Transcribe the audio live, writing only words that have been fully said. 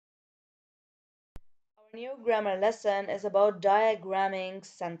Our new grammar lesson is about diagramming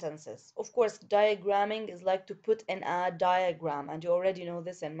sentences. Of course, diagramming is like to put in a diagram, and you already know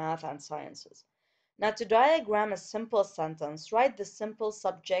this in math and sciences. Now, to diagram a simple sentence, write the simple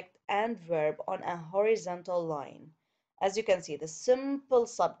subject and verb on a horizontal line. As you can see, the simple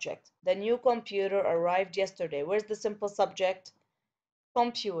subject, the new computer arrived yesterday. Where's the simple subject?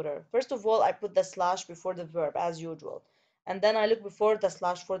 Computer. First of all, I put the slash before the verb as usual. And then I look before the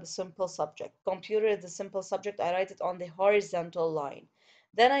slash for the simple subject. Computer is the simple subject. I write it on the horizontal line.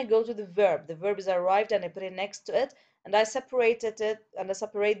 Then I go to the verb. The verb is arrived and I put it next to it. And I separated it and I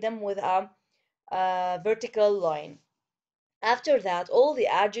separate them with a vertical line. After that, all the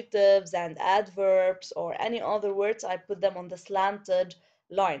adjectives and adverbs or any other words, I put them on the slanted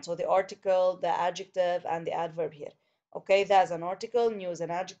line. So the article, the adjective, and the adverb here. Okay, that's an article, new is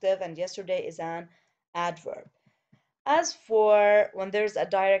an adjective, and yesterday is an adverb. As for when there's a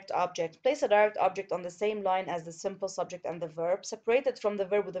direct object, place a direct object on the same line as the simple subject and the verb, separated from the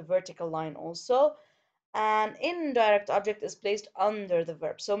verb with a vertical line also. An indirect object is placed under the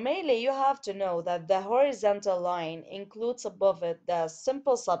verb. So mainly you have to know that the horizontal line includes above it the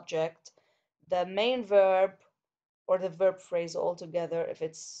simple subject, the main verb or the verb phrase altogether if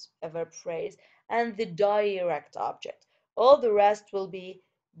it's a verb phrase, and the direct object. All the rest will be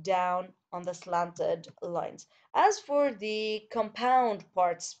down on the slanted lines. As for the compound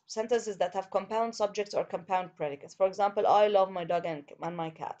parts, sentences that have compound subjects or compound predicates, for example, I love my dog and my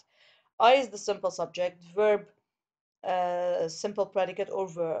cat. I is the simple subject, verb, simple predicate,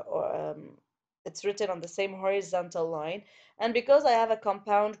 or it's written on the same horizontal line. And because I have a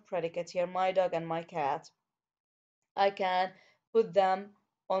compound predicate here, my dog and my cat, I can put them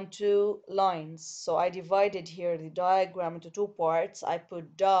on two lines. So I divided here the diagram into two parts. I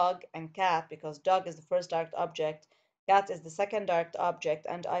put dog and cat because dog is the first direct object, cat is the second direct object,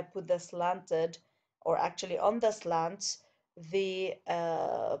 and I put the slanted, or actually on the slants, the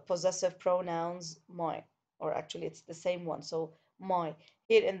possessive pronouns my, or actually it's the same one. So my.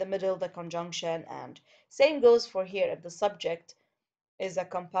 Here in the middle, the conjunction and. Same goes for here. If the subject is a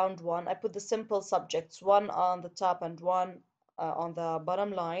compound one, I put the simple subjects, one on the top and one on the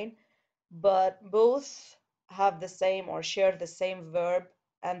bottom line, but both have the same or share the same verb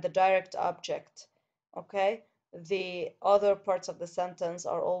and the direct object. Okay, the other parts of the sentence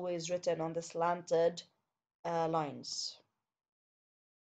are always written on the slanted lines.